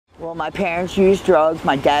Well, my parents used drugs.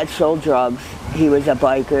 My dad sold drugs. He was a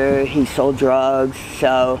biker. He sold drugs.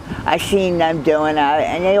 So I seen them doing that,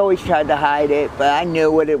 and they always tried to hide it, but I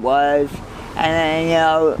knew what it was. And then, you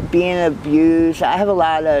know, being abused, I have a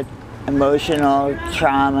lot of emotional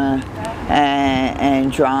trauma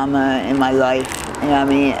and drama in my life, you know what I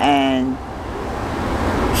mean? And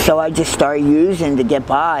so I just started using to get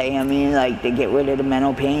by, I mean, like to get rid of the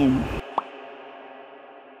mental pain.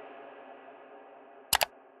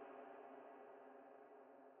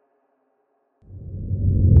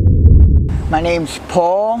 My name's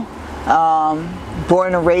Paul,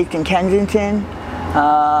 born and raised in Kensington.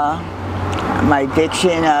 My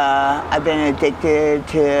addiction, I've been addicted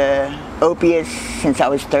to opiates since I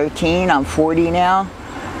was 13. I'm 40 now,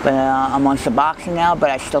 but I'm on Suboxone now, but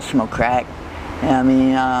I still smoke crack. I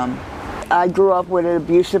mean, I grew up with an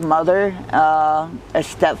abusive mother. A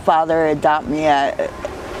stepfather adopted me at,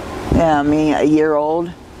 a year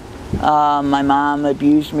old. My mom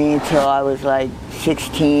abused me until I was like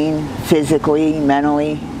 16, physically,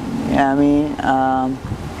 mentally. You know what I mean?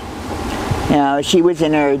 You know, she was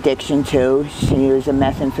in her addiction too. She was a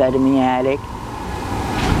methamphetamine addict.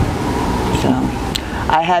 So,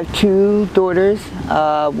 I have two daughters.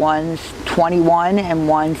 One's 21 and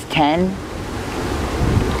one's 10.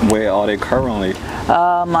 Where are they currently?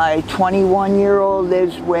 My 21-year-old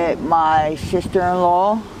lives with my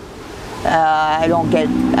sister-in-law. I don't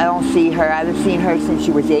see her. I haven't seen her since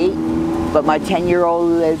she was 8. But my 10-year-old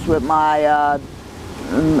lives with my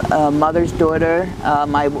mother's daughter,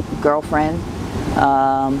 my girlfriend.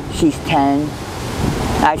 She's 10.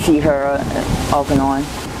 I see her off and on.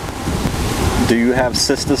 Do you have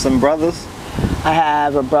sisters and brothers? I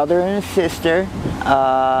have a brother and a sister.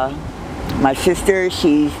 My sister,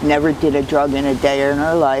 she's never did a drug in a day in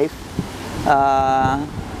her life.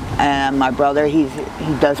 And my brother, he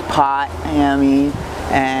does pot, you know what I mean?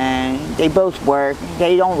 And they both work.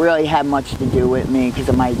 They don't really have much to do with me because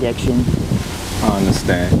of my addiction. I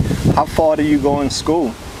understand. How far do you go in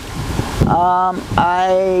school?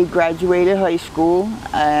 I graduated high school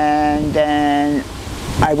and then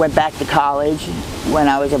I went back to college when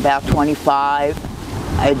I was about 25.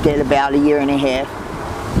 I did about a year and a half.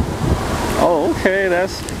 Oh, okay,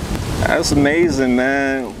 that's amazing,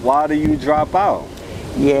 man. Why do you drop out?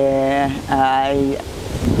 Yeah,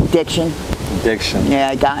 addiction. Addiction. Yeah,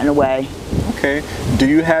 I got in the way. Okay. Do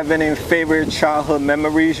you have any favorite childhood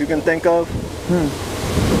memories you can think of?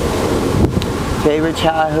 Favorite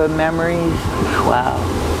childhood memories? Wow.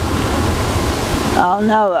 Oh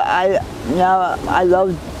no, I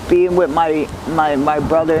love being with my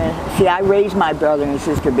brother. See, I raised my brother and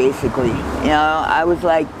sister basically. You know, I was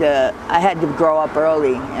like I had to grow up early.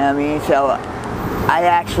 You know what I mean? So I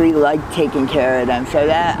actually liked taking care of them. So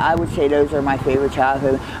that, I would say those are my favorite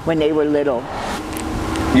childhood when they were little.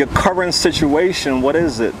 Your current situation, what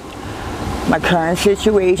is it? My current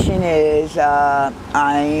situation is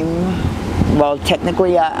well,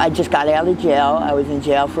 technically I just got out of jail. I was in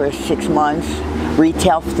jail for 6 months.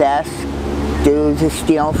 Retail theft, due to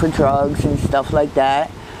stealing for drugs and stuff like that.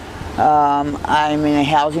 I'm in a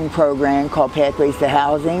housing program called Pathways to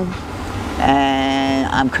Housing. And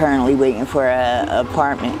I'm currently waiting for an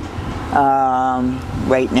apartment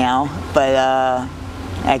right now, but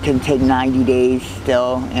I can take 90 days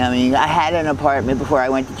still. I mean, I had an apartment before I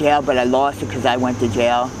went to jail, but I lost it because I went to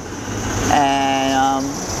jail. And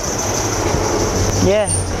yeah,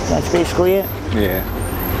 that's basically it. Yeah.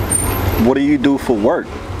 What do you do for work?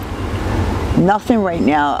 Nothing right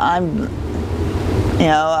now. I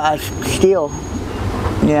steal.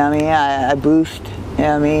 You know what I mean? I boost. You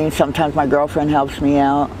know what I mean? Sometimes my girlfriend helps me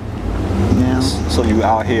out. You know. So you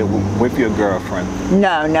out here with your girlfriend?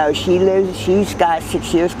 No, she's got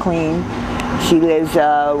 6 years clean. She lives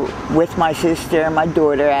with my sister and my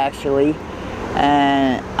daughter actually.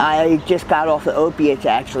 And I just got off the opiates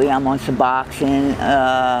actually. I'm on Suboxone,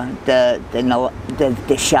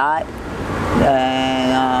 the shot.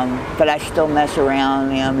 And, but I still mess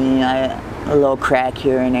around, you know what I mean? A little crack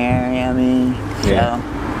here and there, you know what I mean? Yeah. So.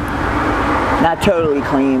 Not totally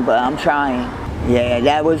clean, but I'm trying. Yeah,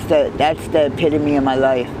 that's the epitome of my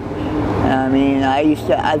life. I mean,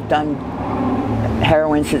 I've done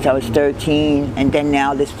heroin since I was 13, and then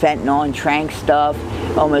now this fentanyl and trank stuff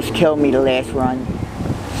almost killed me the last run.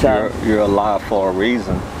 So you're alive for a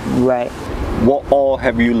reason. Right. What all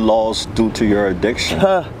have you lost due to your addiction?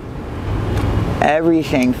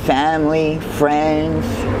 Everything, family, friends,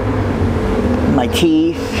 my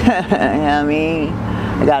teeth, you know what I mean?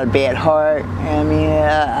 I got a bad heart. I mean,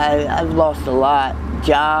 I've lost a lot.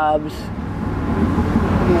 Jobs,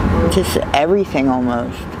 just everything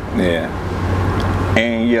almost. Yeah.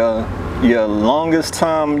 And Your longest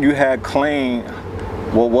time you had clean,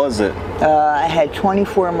 what was it? I had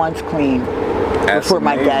 24 months clean That's before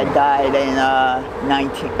my amazing. dad died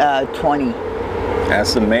in 20.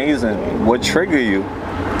 That's amazing. What triggered you?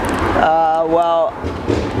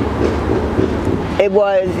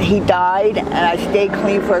 Well, he died, and I stayed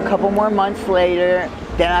clean for a couple more months later.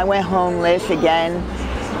 Then I went homeless again,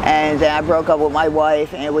 and then I broke up with my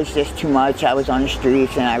wife, and it was just too much. I was on the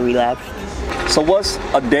streets, and I relapsed. So what's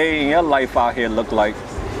a day in your life out here look like?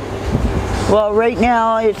 Well, right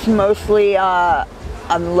now it's mostly I'm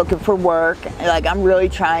looking for work. Like, I'm really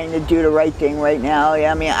trying to do the right thing right now.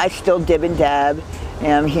 I mean, I still dib and dab,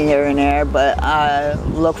 here and there, but I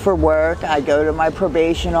look for work. I go to my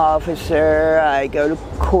probation officer. I go to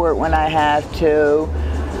court when I have to.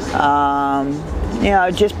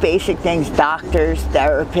 Just basic things, doctors,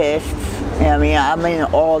 therapists. I mean, I'm in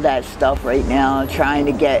all that stuff right now, trying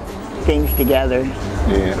to get things together.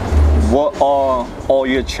 Yeah. What are all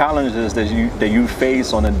your challenges that you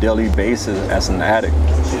face on a daily basis as an addict?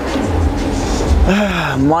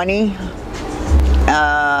 Money,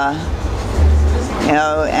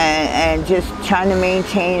 and just trying to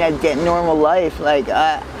maintain a normal life. Like,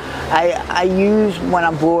 I use when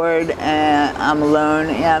I'm bored and I'm alone.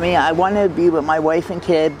 I mean, I want to be with my wife and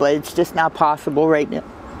kid, but it's just not possible right now.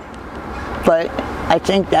 But I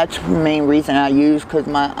think that's the main reason I use, because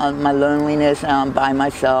my loneliness, and I'm by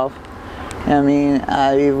myself. I mean,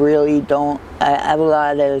 I really don't. I have a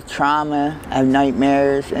lot of trauma. I have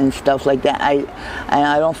nightmares and stuff like that. I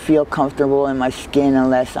don't feel comfortable in my skin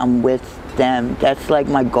unless I'm with them. That's like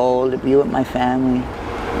my goal, to be with my family.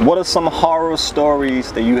 What are some horror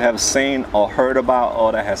stories that you have seen or heard about,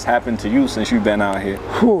 or that has happened to you since you've been out here?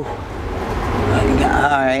 Whew.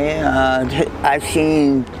 I've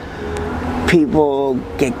seen people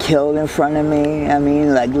get killed in front of me. I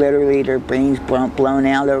mean, like, literally their brains blown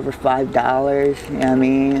out over $5. You know what I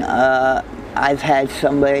mean? I've had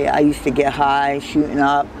somebody, I used to get high shooting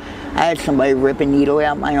up. I had somebody rip a needle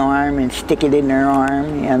out my arm and stick it in their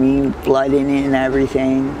arm. You know what I mean? Blood in it and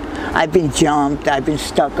everything. I've been jumped, I've been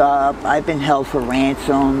stuck up, I've been held for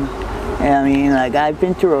ransom. You know what I mean? Like, I've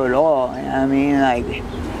been through it all. You know what I mean? Like,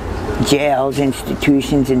 jails,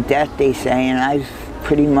 institutions, and death, they say, and I've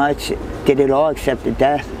pretty much did it all except the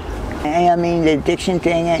death. And I mean, the addiction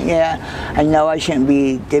thing, yeah, I know I shouldn't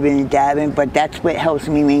be dibbing and dabbing, but that's what helps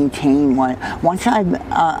me maintain one. Once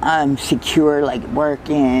I'm secure, like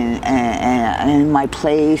working and in my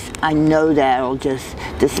place, I know that I'll just,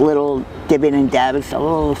 this little dibbing and dabbing, a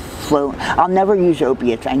little float. I'll never use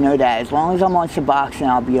opiates, I know that. As long as I'm on Suboxone,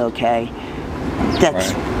 I'll be okay.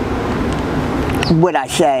 That's what I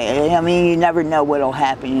say. I mean, you never know what'll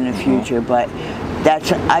happen in the future, but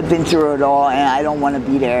I've been through it all, and I don't want to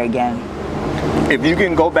be there again. If you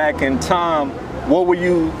can go back in time, what would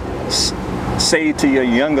you say to your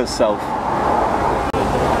younger self?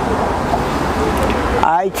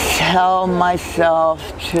 I tell myself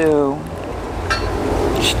to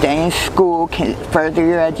stay in school, further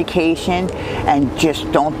your education, and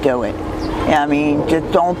just don't do it. You know what I mean?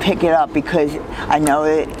 Just don't pick it up, because I know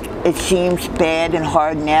it seems bad and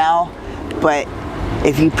hard now, but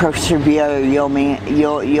if you persevere, you'll make it. You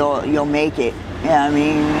know what I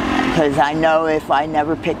mean? Because I know if I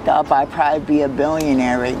never picked up, I'd probably be a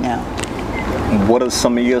billionaire right now. What are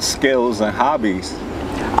some of your skills and hobbies?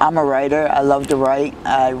 I'm a writer. I love to write.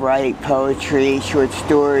 I write poetry, short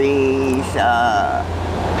stories,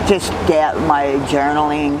 just my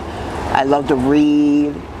journaling. I love to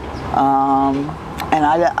read. And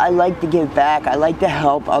I like to give back. I like to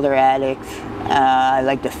help other addicts. I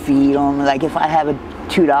like to feed them. Like, if I have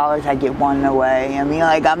 $2, I get one away. I mean,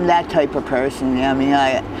 like, I'm that type of person. You know what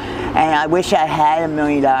I mean? And I wish I had $1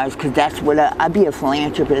 million, because that's what I'd be a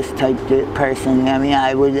philanthropist type person. You know what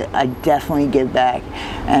I mean? I'd definitely give back.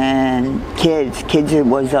 And kids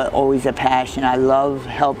was always a passion. I love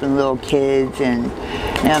helping little kids, and you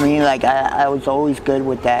know what I mean? Like, I was always good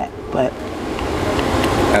with that. But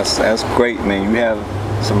that's great, man. You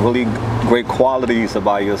have some really great qualities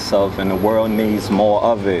about yourself, and the world needs more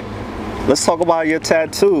of it. Let's talk about your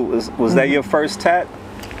tattoo. Was that your first tat?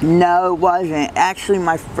 No, it wasn't. Actually,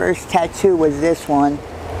 my first tattoo was this one.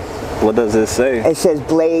 What does it say? It says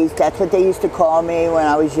Blaze. That's what they used to call me when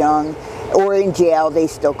I was young. Or in jail, they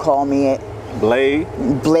still call me it. Blaze?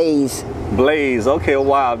 Blaze. Blaze. Okay,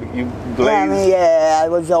 wow. You blaze. Yeah, I mean, yeah, I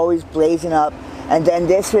was always blazing up. And then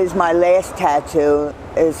this was my last tattoo.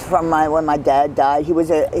 It's from when my dad died. He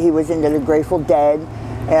was into the Grateful Dead. You know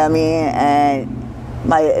what I mean? And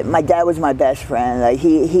my dad was my best friend. Like,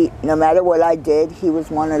 he no matter what I did, he was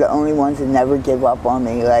one of the only ones that never give up on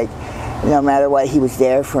me. Like, no matter what, he was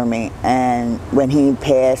there for me. And when he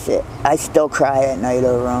passed, I still cry at night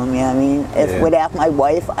over him. You know what I mean? If without my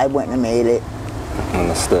wife, I wouldn't have made it.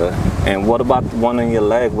 Understood. And what about the one in your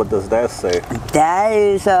leg? What does that say? That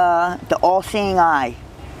is the all-seeing eye.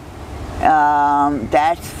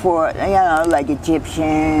 That's for, you know, like Egyptian,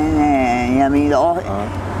 and you know what I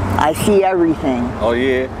mean, I see everything. Oh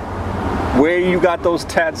yeah. Where you got those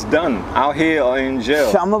tats done? Out here or in jail?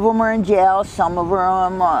 Some of them are in jail, some of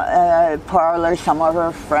them are parlor, some of them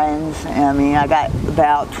are friends. I mean, I got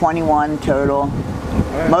about 21 total.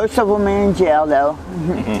 Right. Most of them are in jail though.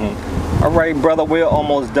 All right, brother, we're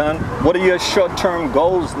almost done. What are your short-term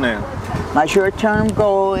goals now? My short-term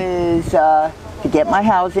goal is to get my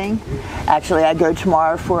housing. Actually, I go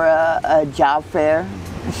tomorrow for a job fair.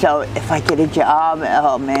 So if I get a job,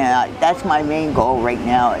 oh man, that's my main goal right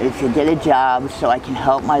now, is to get a job so I can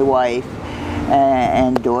help my wife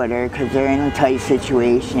and daughter, because they're in a tight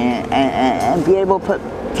situation, and be able to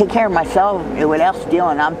take care of myself without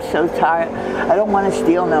stealing. I'm so tired. I don't want to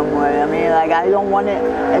steal no more. I mean, like, I don't want it.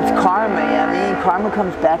 It's karma. I mean, karma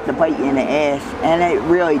comes back to bite you in the ass, and it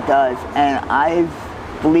really does. And I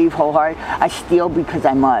believe wholeheartedly, I steal because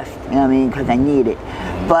I must. You know what I mean? Because I need it.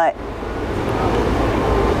 But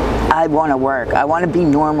I want to work. I want to be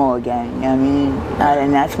normal again. You know what I mean?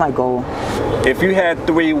 And that's my goal. If you had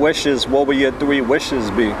 3 wishes, what would your 3 wishes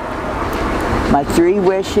be? My 3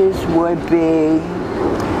 wishes would be,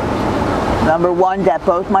 number 1, that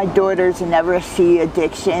both my daughters never see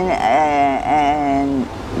addiction and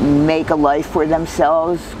make a life for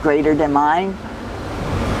themselves greater than mine.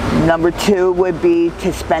 Number 2 would be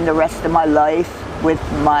to spend the rest of my life with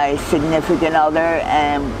my significant other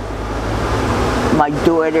and my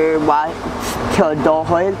daughter to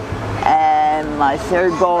adulthood. And my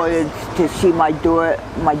 3rd goal is to see my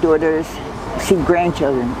daughters see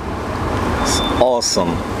grandchildren. It's awesome.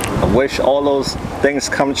 I wish all those things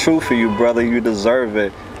come true for you, brother. You deserve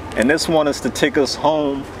it. And this one is to take us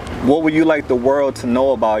home. What would you like the world to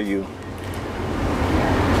know about you?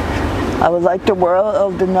 I would like the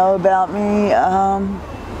world to know about me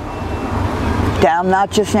that I'm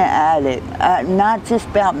not just an addict. Not just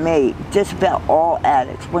about me, just about all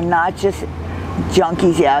addicts. We're not just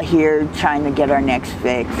junkies out here trying to get our next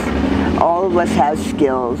fix. All of us have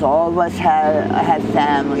skills. All of us have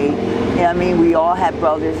family. You know what I mean? We all have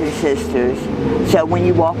brothers and sisters. So when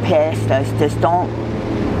you walk past us, just don't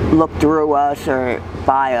look through us or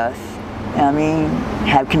by us. You know what I mean?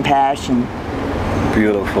 Have compassion.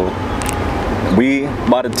 Beautiful. We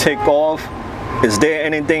about to take off. Is there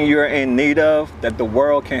anything you're in need of that the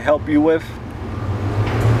world can help you with?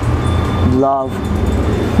 Love.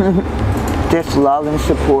 Just love and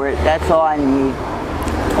support. That's all I need.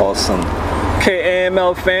 Awesome. Okay,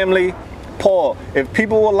 AML family. Paul, if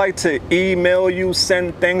people would like to email you,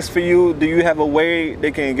 send things for you, do you have a way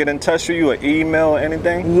they can get in touch with you, or email or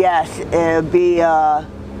anything? Yes, it'll be,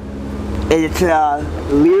 it's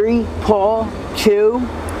Leary Paul 2.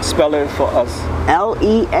 Spell it for us.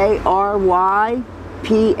 LearyPaul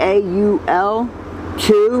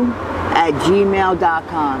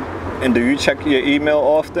 2@gmail.com. And do you check your email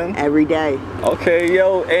often? Every day. Okay,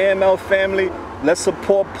 yo, AML family, let's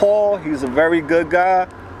support Paul. He's a very good guy.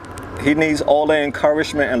 He needs all the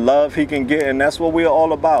encouragement and love he can get, and that's what we're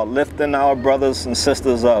all about, lifting our brothers and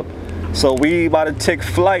sisters up. So we about to take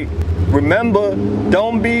flight. Remember,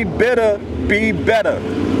 don't be bitter, be better.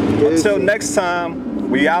 Until next time,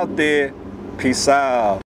 we out there. Peace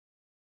out.